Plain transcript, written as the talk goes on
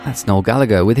That's Noel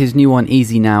Gallagher with his new one,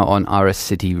 Easy Now, on RS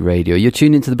City Radio. You're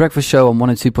tuned into The Breakfast Show on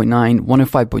 102.9,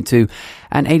 105.2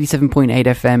 and 87.8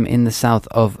 FM in the south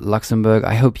of Luxembourg.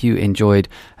 I hope you enjoyed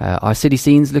our city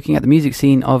scenes, looking at the music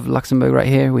scene of Luxembourg right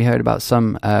here. We heard about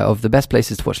some of the best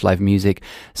places to watch live music,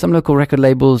 some local record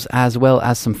labels, as well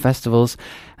as some festivals.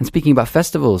 And speaking about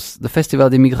festivals, the Festival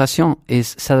des Migrations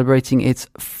is celebrating its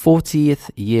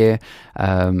 40th year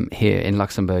here in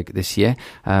Luxembourg this year.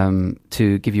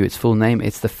 To give you its full name,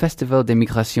 it's the Festival des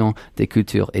Migrations, des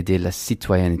Cultures et de la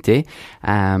Citoyenneté.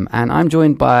 And I'm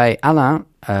joined by Alain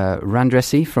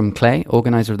Randresi from Clay,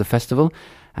 organizer of the festival.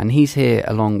 And he's here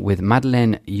along with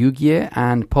Madeleine Huguier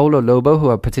and Paulo Lobo, who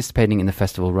are participating in the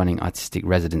festival, running artistic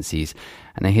residencies.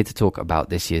 And they're here to talk about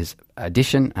this year's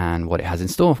edition and what it has in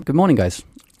store. Good morning, guys.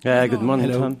 Good morning,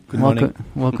 Hello. Tom. Good morning.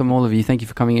 Welcome all of you. Thank you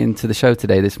for coming into the show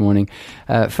today, this morning.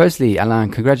 Firstly, Alain,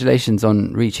 congratulations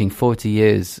on reaching 40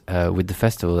 years with the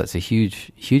festival. That's a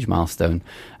huge milestone.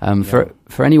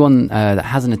 For anyone that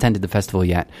hasn't attended the festival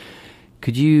yet,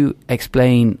 could you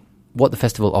explain what the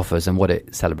festival offers and what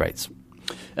it celebrates?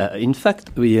 In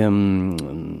fact, we I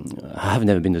have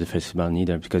never been to the festival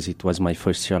neither, because it was my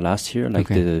first year last year,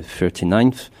 the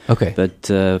 39th. Okay. But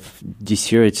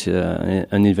this year it's an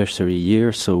anniversary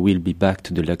year, so we'll be back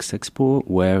to the Lux Expo,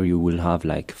 where you will have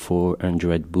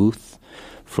 400 booths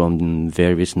from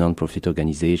various non-profit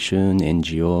organizations,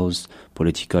 NGOs,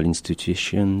 political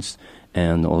institutions,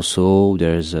 and also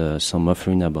there's some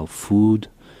offering about food,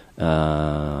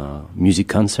 music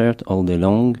concert all day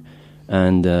long,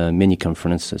 and many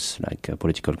conferences,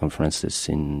 political conferences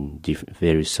in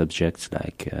various subjects,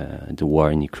 the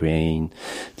war in Ukraine,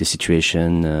 the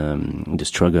situation, the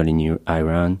struggle in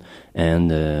Iran,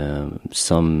 and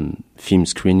some film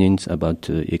screenings about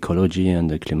ecology and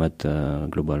the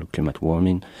global climate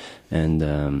warming, and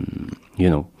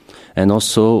And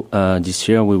also this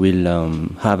year we will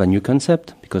have a new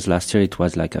concept, because last year it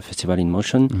was like a festival in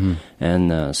motion,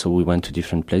 and so we went to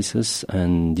different places.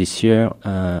 And this year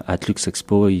at Lux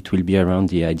Expo it will be around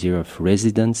the idea of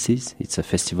residencies. It's a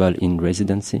festival in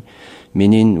residency,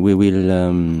 meaning we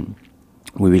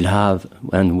will have,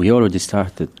 and we already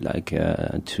started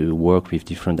to work with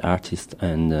different artists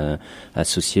and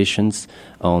associations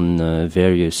on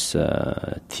various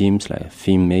themes like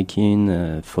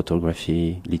filmmaking,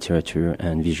 photography, literature,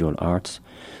 and visual arts.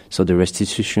 So the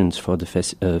restitutions for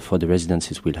the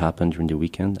residencies will happen during the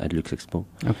weekend at Lux Expo.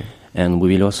 Okay. And we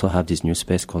will also have this new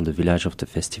space called the Village of the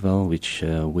Festival, which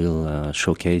will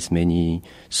showcase many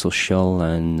social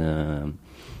and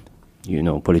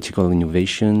political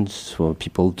innovations for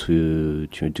people to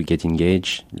get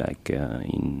engaged,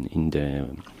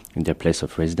 in their place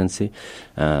of residency.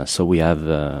 So we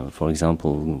have, for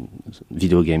example,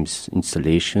 video games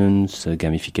installations,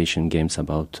 gamification games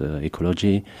about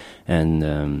ecology, and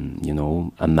a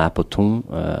mapathon,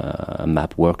 a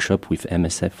map workshop with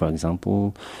MSF, for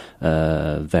example.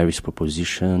 Various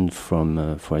propositions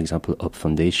from, for example, Up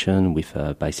Foundation with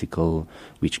a bicycle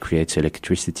which creates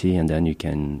electricity, and then you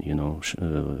can,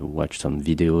 watch some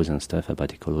videos and stuff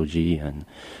about ecology and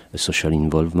social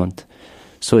involvement.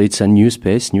 So it's a new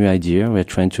space, new idea. We're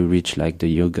trying to reach the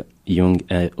young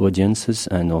audiences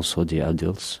and also the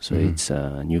adults. So it's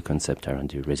a new concept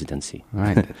around the residency.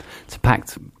 Right. It's a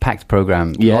packed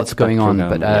program. Yeah, Lots going on.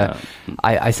 But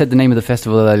I said the name of the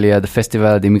festival earlier, the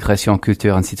Festival des Migrations,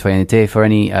 Culture and Citoyenneté. For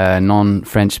any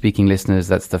non-French speaking listeners,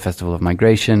 that's the Festival of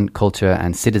Migration, Culture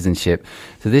and Citizenship.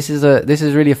 So this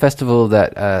is really a festival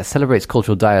that celebrates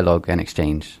cultural dialogue and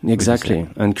exchange. Exactly,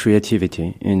 and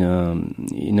creativity. In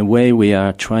a way, we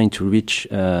are trying to reach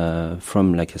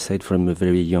from, like I said, from a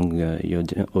very young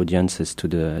audiences to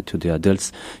the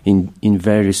adults in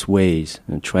various ways,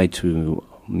 and try to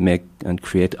make and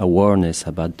create awareness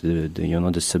about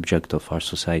the subject of our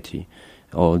society,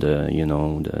 all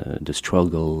the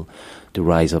struggle, the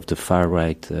rise of the far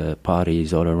right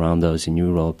parties all around us in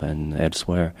Europe and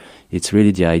elsewhere. It's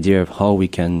really the idea of how we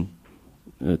can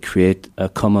create a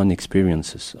common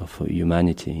experiences of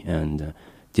humanity, and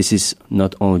this is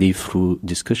not only through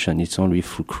discussion, it's only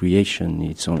through creation,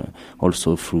 it's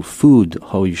also through food,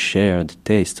 how you share the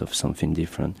taste of something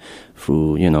different.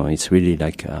 Through, it's really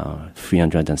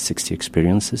 360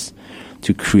 experiences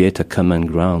to create a common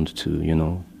ground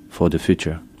for the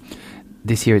future.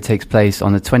 This year it takes place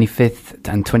on the 25th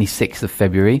and 26th of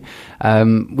February.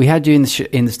 We had you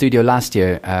in the studio last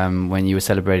year when you were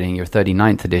celebrating your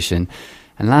 39th edition.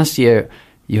 And last year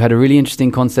you had a really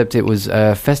interesting concept. It was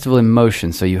a festival in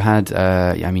motion. So you had,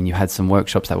 you had some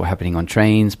workshops that were happening on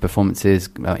trains, performances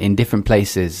in different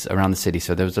places around the city.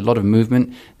 So there was a lot of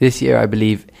movement. This year, I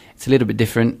believe it's a little bit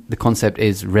different. The concept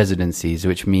is residencies,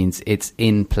 which means it's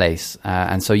in place.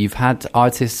 And so you've had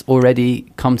artists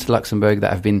already come to Luxembourg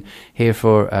that have been here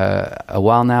for a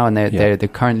while now, and they're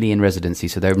currently in residency.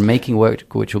 So they're making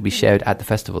work which will be shared at the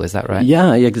festival. Is that right?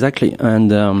 Yeah, exactly.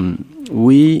 And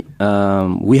we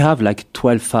have like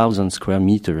 12,000 square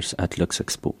meters at Lux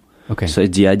Expo. Okay. So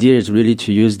the idea is really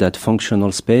to use that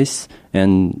functional space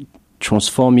and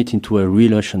transform it into a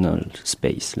relational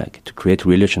space, like to create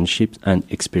relationships and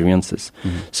experiences.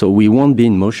 Mm-hmm. So we won't be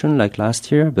in motion like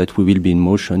last year, but we will be in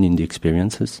motion in the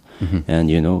experiences. Mm-hmm.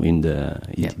 And,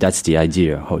 that's the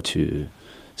idea, how to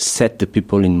set the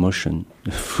people in motion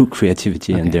through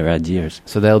creativity and their ideas.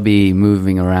 So they'll be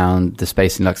moving around the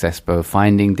space in Lux Expo,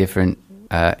 finding different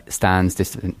stands,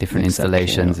 different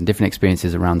installations and different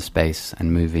experiences around the space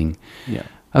and moving. Yeah.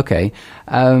 Okay.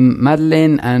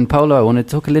 Madeleine and Paolo, I want to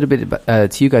talk a little bit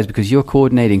to you guys because you're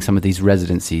coordinating some of these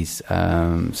residencies.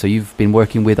 So you've been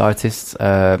working with artists,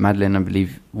 Madeleine, I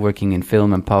believe, working in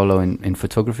film, and Paolo in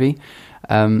photography.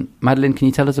 Madeleine, can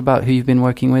you tell us about who you've been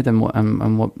working with and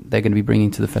what they're going to be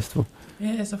bringing to the festival?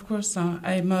 Yes, of course.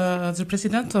 I'm the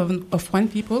president of One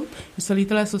People. It's a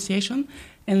little association.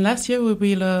 And last year we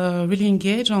will really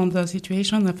engage on the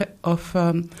situation of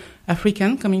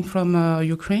African coming from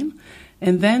Ukraine.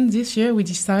 And then this year we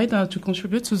decided to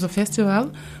contribute to the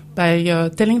festival by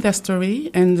telling their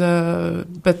story, and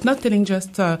but not telling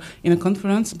just in a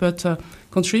conference, but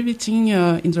contributing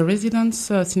in the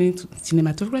residence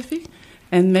cinematography,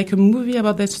 and make a movie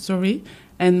about that story,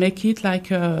 and make it like,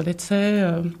 let's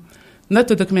say, not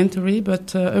a documentary,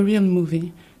 but a real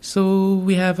movie. So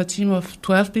we have a team of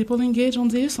 12 people engaged on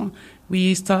this.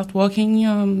 We start working,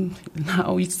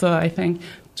 now it's, I think,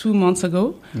 2 months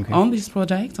ago on this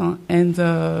project, and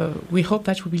we hope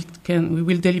that we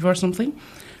will deliver something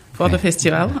for the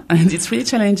festival. And it's really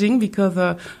challenging because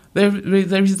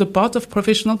there is a part of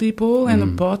professional people and a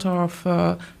part of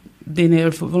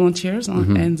volunteers,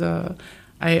 and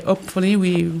hopefully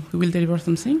we will deliver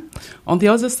something. On the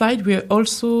other side, we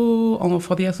also,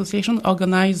 for the association,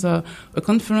 organize a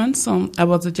conference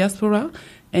about the diaspora,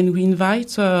 and we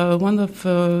invite one of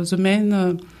the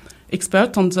main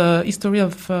expert on the history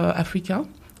of Africa,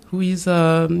 who is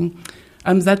Hamzat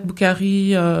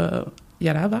Bukhari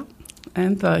Yalava.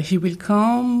 And he will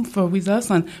come with us,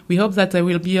 and we hope that there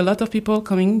will be a lot of people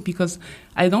coming, because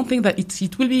I don't think that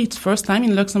it will be its first time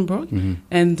in Luxembourg. Mm-hmm.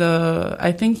 And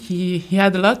I think he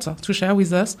had a lot to share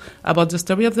with us about the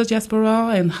story of the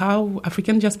diaspora and how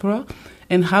African diaspora,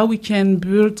 and how we can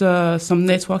build some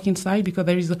network inside, because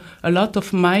there is a lot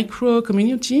of micro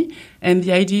community, and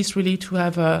the idea is really to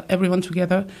have everyone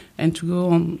together and to go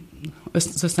on the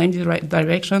same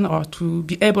direction, or to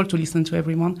be able to listen to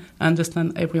everyone,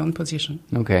 understand everyone's position.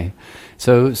 Okay.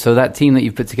 So that team that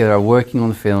you've put together are working on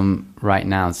the film right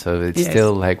now, so it's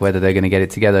still like whether they're going to get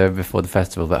it together before the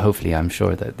festival, but hopefully I'm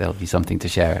sure that there'll be something to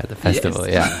share at the festival.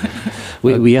 Yes.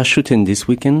 Yeah. We are shooting this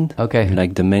weekend,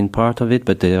 like the main part of it,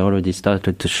 but they already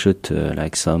started to shoot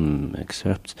like some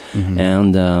excerpts. Mm-hmm.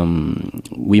 And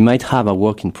we might have a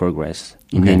work in progress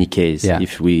in any case,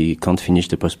 if we can't finish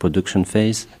the post-production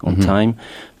phase on time.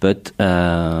 But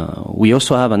we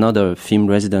also have another film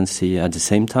residency at the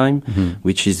same time,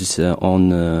 which is on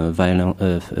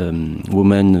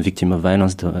women victim of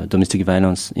violence, domestic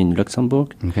violence in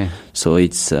Luxembourg. Okay. So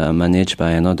it's managed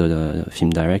by another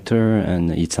film director,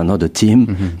 and it's another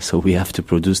team. So we have to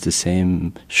produce the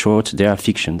same short. There are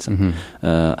fictions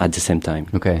at the same time.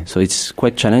 Okay. So it's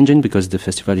quite challenging because the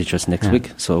festival is just next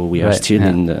week. So we are still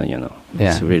in the,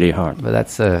 it's really hard. But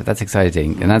that's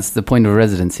exciting, and that's the point of a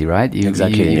residency, right?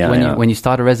 Exactly. When you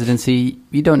start a residency,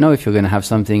 you don't know if you're going to have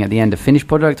something at the end, a finished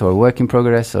product or a work in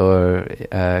progress, or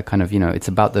it's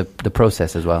about the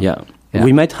process as well. Yeah.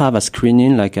 We might have a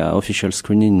screening, like an official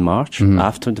screening in March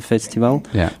after the festival,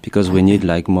 because we need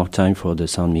like more time for the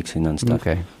sound mixing and stuff.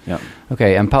 Okay. Yeah.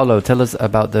 Okay. And Paolo, tell us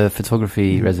about the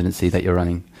photography residency that you're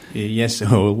running. Yes,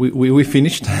 we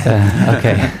finished.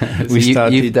 Okay. We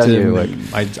started, you've done your work.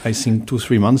 I think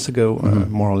 2-3 months ago,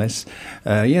 more or less.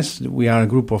 Yes, we are a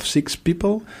group of 6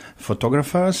 people,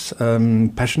 photographers,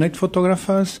 passionate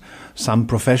photographers, some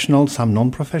professional, some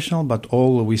non-professional, but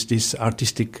all with this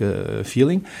artistic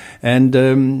feeling. And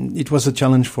it was a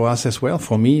challenge for us as well,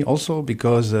 for me also,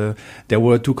 because there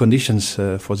were 2 conditions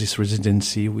for this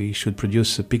residency. We should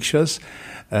produce pictures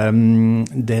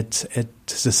that at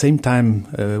the same time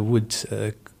would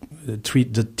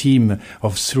treat the theme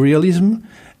of surrealism,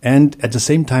 and at the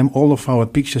same time all of our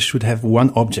pictures should have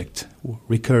one object,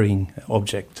 recurring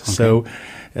object. Okay. So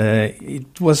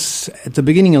it was at the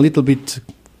beginning a little bit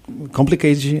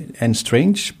complicated and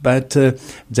strange, but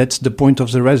that's the point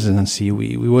of the residency.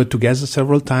 We were together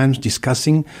several times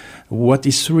discussing what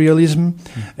is surrealism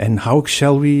and how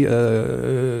shall we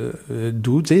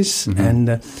do this.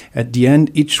 And at the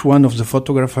end, each one of the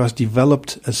photographers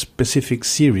developed a specific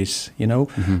series,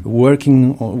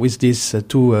 working with these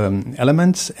two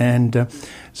elements. And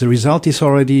the result is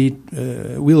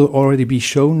will already be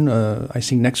shown, I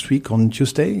think, next week on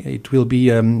Tuesday. It will be,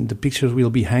 the pictures will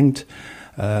be hanged.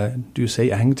 Do you say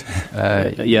hanged?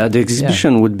 The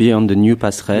exhibition would be on the new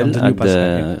passerelle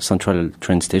the central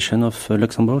train station of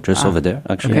Luxembourg, just over there,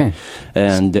 actually. Okay.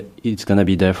 And it's going to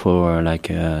be there for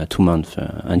 2 months,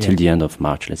 until the end of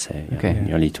March, let's say.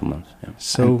 Nearly 2 months. Yeah.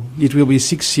 So it will be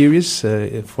 6 series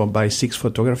by 6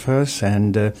 photographers,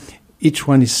 and each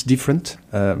one is different.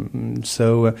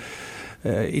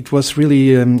 It was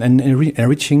really an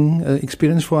enriching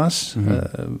experience for us.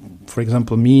 For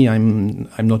example, me, I'm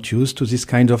not used to this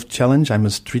kind of challenge. I'm a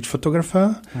street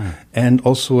photographer, and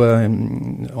also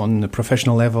on a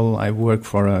professional level, I work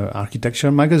for an architecture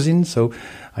magazine. So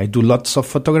I do lots of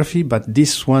photography, but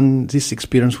this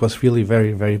experience was really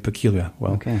very, very peculiar.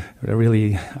 Well,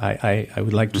 really, I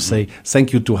would like to say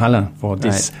thank you to Alain for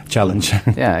this challenge.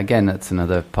 Yeah, again, that's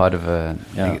another part of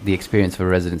the experience of a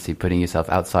residency, putting yourself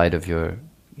outside of your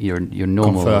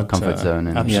normal comfort zone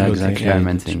and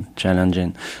experimenting.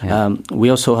 Challenging. Yeah. We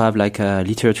also have a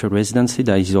literature residency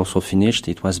that is also finished.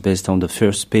 It was based on the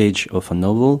first page of a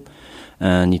novel,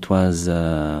 and it was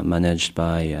managed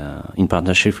by, in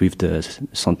partnership with the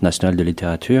Centre National de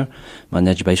Littérature,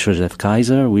 managed by Joseph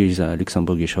Kaiser, who is a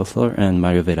Luxembourgish author, and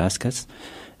Mario Velasquez.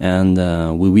 And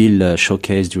we will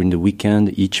showcase during the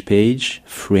weekend each page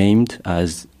framed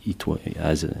as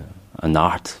an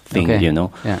art thing,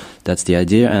 Yeah. That's the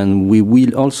idea. And we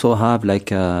will also have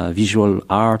a visual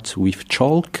art with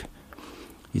chalk.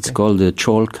 It's called the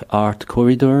Chalk Art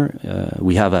Corridor.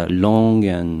 We have a long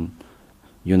and,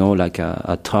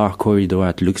 a tar corridor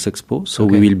at Lux Expo. So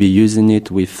we will be using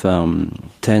it with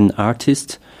 10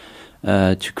 artists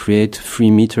to create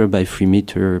 3 meter by 3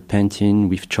 meter painting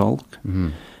with chalk.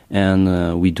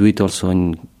 And we do it also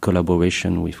in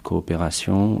collaboration with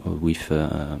Coopération, with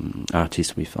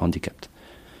artists with handicap.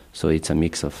 So it's a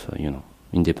mix of,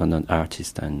 independent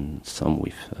artists and some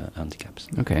with handicaps.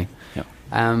 Okay. Yeah.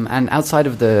 And outside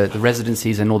of the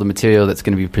residencies and all the material that's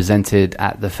going to be presented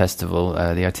at the festival,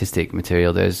 the artistic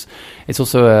material, it's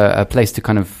also a place to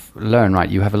kind of learn, right?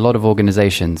 You have a lot of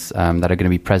organizations that are going to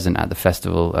be present at the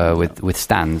festival with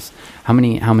stands. How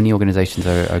many organizations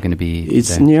are going to be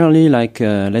It's there? nearly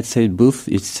let's say booth,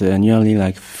 it's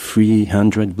nearly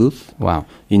 300 booths. Wow.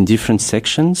 In different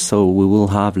sections. So we will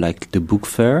have the book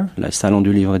fair, Salon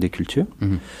du Livre et des Cultures.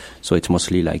 So it's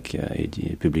mostly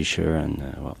the publisher and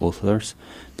authors.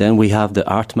 Then we have the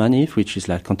art manif, which is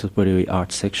contemporary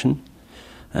art section.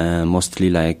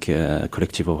 Mostly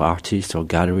collective of artists or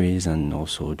galleries, and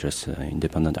also just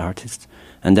independent artists.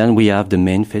 And then we have the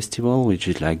main festival, which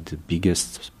is the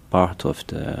biggest part of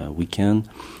the weekend,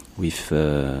 with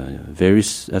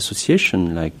various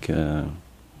associations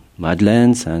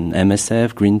Madeleines and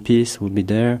MSF, Greenpeace will be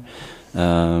there.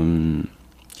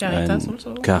 Caritas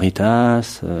also.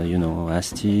 Caritas,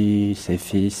 ASTI,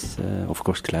 CEFIS, of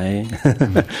course, CLAE.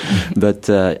 But,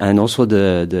 and also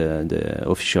the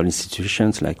official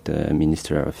institutions like the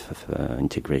Minister of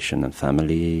Integration and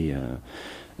Family.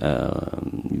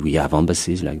 We have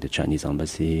embassies like the Chinese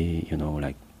embassy,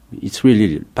 it's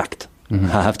really packed.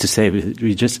 I have to say,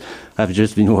 I've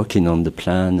just been working on the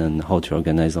plan and how to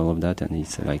organize all of that, and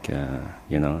it's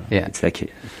it's like a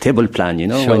table plan,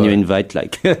 Sure. when you invite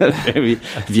very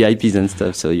VIPs and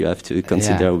stuff, so you have to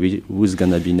consider who's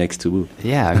gonna be next to who.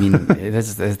 Yeah, I mean,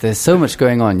 there's so much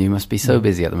going on. You must be so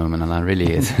busy at the moment, and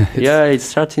really is. It's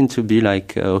starting to be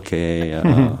I'll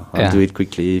do it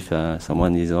quickly if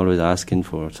someone is always asking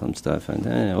for some stuff, and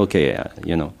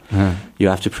you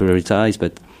have to prioritize,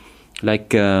 but.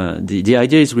 The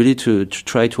idea is really to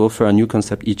try to offer a new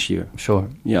concept each year. Sure.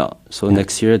 Yeah. So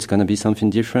next year it's going to be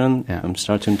something different. Yeah. I'm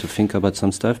starting to think about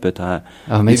some stuff, but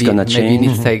it's going to change. Maybe you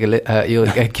need to take you'll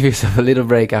give yourself a little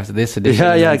break after this edition.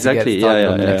 Yeah, exactly.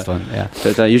 On the next one. Yeah.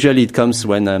 But usually it comes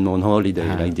when I'm on holiday,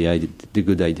 the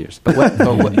good ideas. But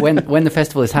when the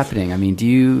festival is happening, I mean, do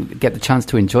you get the chance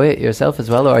to enjoy it yourself as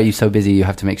well, or are you so busy you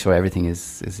have to make sure everything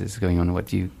is going on? What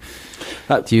do you?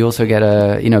 Do you also get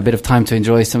a bit of time to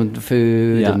enjoy some of the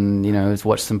food Yeah. and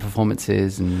watch some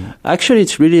performances? And Actually,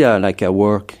 it's really like a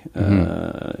work.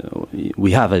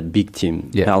 We have a big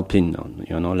team helping.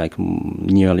 Like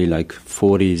nearly like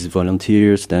 40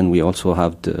 volunteers. Then we also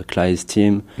have the Claes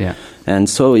team. Yeah. And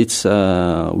so it's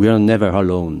we are never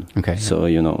alone. Okay. So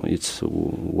it's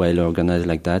well organized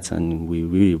like that, and we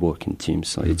really work in teams.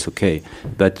 So it's okay.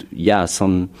 But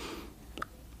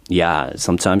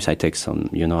sometimes I take some,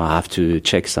 I have to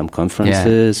check some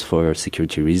conferences for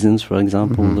security reasons, for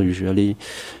example, usually.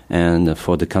 And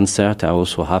for the concert, I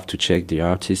also have to check the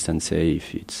artist and say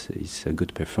if it's a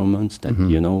good performance, that,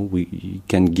 we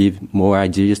can give more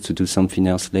ideas to do something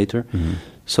else later.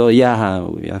 So, we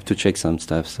have to check some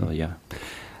stuff, so,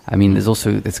 I mean, there's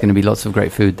going to be lots of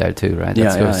great food there too, right?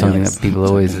 That's something that people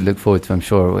always look forward to, I'm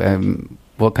sure.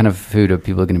 What kind of food are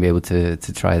people going to be able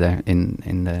to try there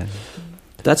in the...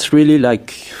 That's really like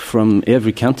from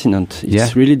every continent.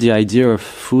 It's really the idea of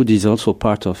food is also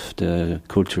part of the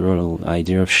cultural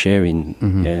idea of sharing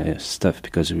stuff,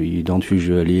 because you don't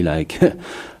usually like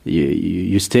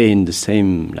you stay in the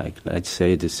same, like, let's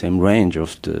say, the same range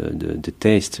of the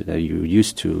taste that you're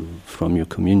used to from your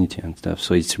community and stuff.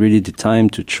 So it's really the time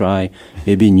to try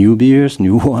maybe new beers,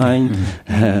 new wine,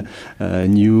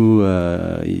 new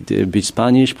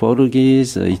Spanish,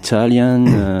 Portuguese,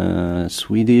 Italian,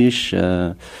 Swedish,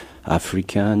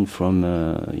 African from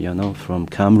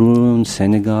Cameroon,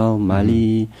 Senegal,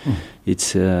 Mali.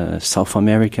 It's South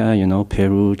America,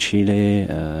 Peru, Chile,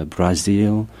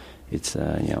 Brazil. It's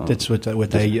That's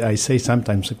what I say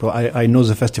sometimes. I know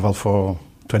the festival for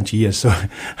 20 years, so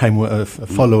I'm a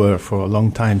follower for a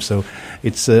long time. So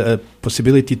it's a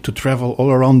possibility to travel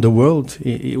all around the world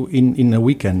in a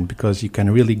weekend, because you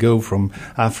can really go from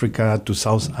Africa to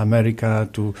South America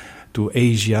to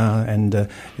Asia, and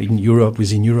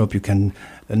within Europe you can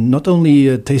not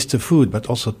only taste the food but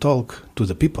also talk to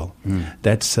the people.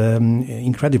 That's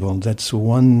incredible. That's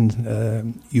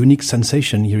one unique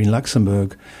sensation here in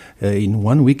Luxembourg, in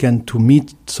one weekend, to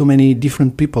meet so many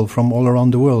different people from all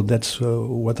around the world. That's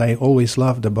what I always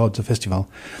loved about the festival.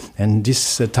 And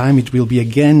this time it will be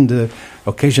again the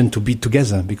occasion to be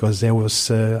together, because there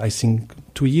was, I think,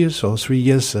 2 years or 3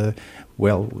 years it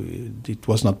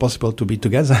was not possible to be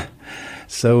together.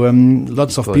 So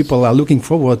lots of people are looking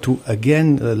forward to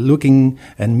again looking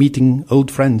and meeting old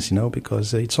friends,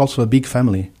 because it's also a big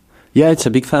family. Yeah, it's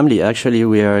a big family. Actually,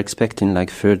 we are expecting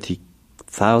like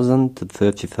 30,000 to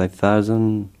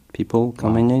 35,000 people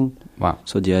coming in. Wow.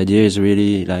 So the idea is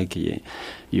really like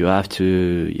you have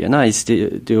to, it's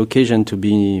the occasion to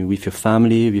be with your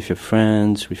family, with your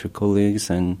friends, with your colleagues,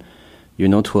 and,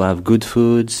 to have good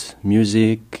foods,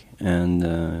 music, and,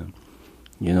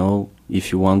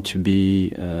 if you want to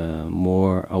be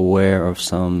more aware of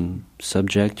some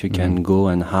subject, you can go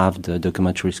and have the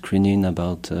documentary screening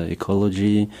about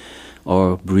ecology,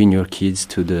 or bring your kids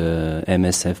to the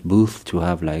MSF booth to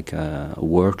have like a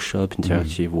workshop,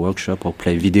 interactive workshop, or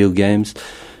play video games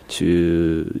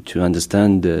to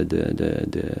understand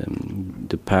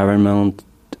the paramount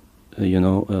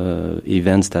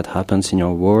events that happens in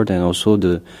your world, and also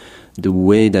the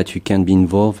way that you can be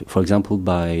involved, for example,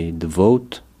 by the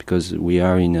vote, because we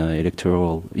are in an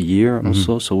electoral year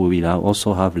also, so we will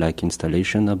also have like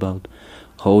installation about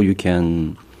how you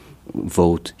can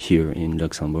vote here in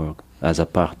Luxembourg as a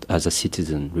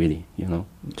citizen, really,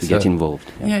 to get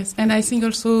involved. Yeah. Yes, and I think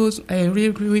also, I really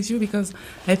agree with you, because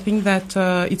I think that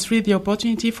it's really the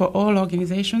opportunity for all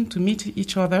organizations to meet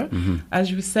each other. As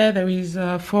you said, there is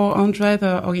 400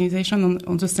 organizations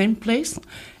on the same place,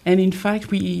 and in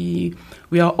fact, we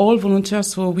are all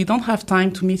volunteers, so we don't have time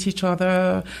to meet each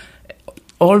other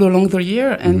all along the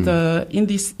year, and in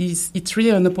this it's really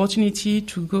an opportunity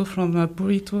to go from a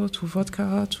burrito to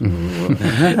vodka to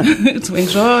to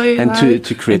enjoy and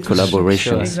to create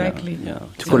collaborations. Exactly.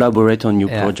 To collaborate on new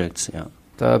projects.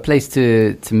 So a place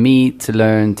to meet, to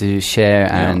learn, to share,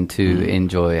 and to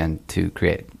enjoy and to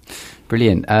create.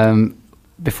 Brilliant.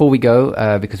 Before we go,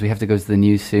 because we have to go to the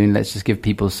news soon, let's just give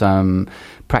people some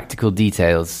practical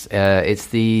details. It's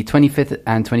the 25th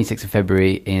and 26th of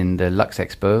February in the Lux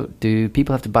Expo. Do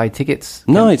people have to buy tickets?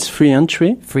 No, it's free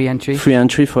entry. Free entry? Free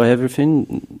entry for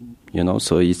everything,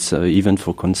 so it's even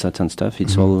for concert and stuff,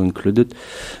 it's all included.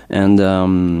 And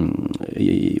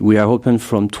we are open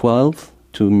from 12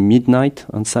 to midnight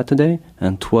on Saturday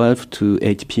and 12 to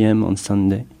 8 p.m. on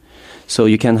Sunday. So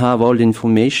you can have all the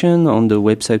information on the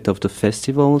website of the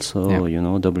festival, so,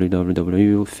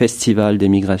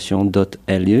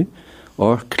 www.festivaldemigration.lu,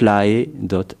 or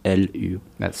clae.lu.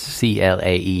 That's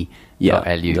CLAE.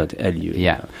 .lu. .lu.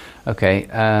 Yeah. Okay.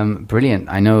 Brilliant.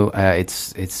 I know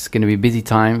it's going to be a busy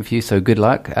time for you, so good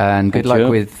luck and good luck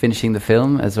with finishing the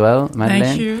film as well, Madeleine.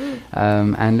 Thank you.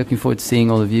 And looking forward to seeing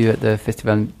all of you at the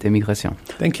Festival des Migrations.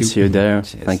 Thank you. See you there.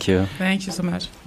 Cheers. Thank you. Thank you so much.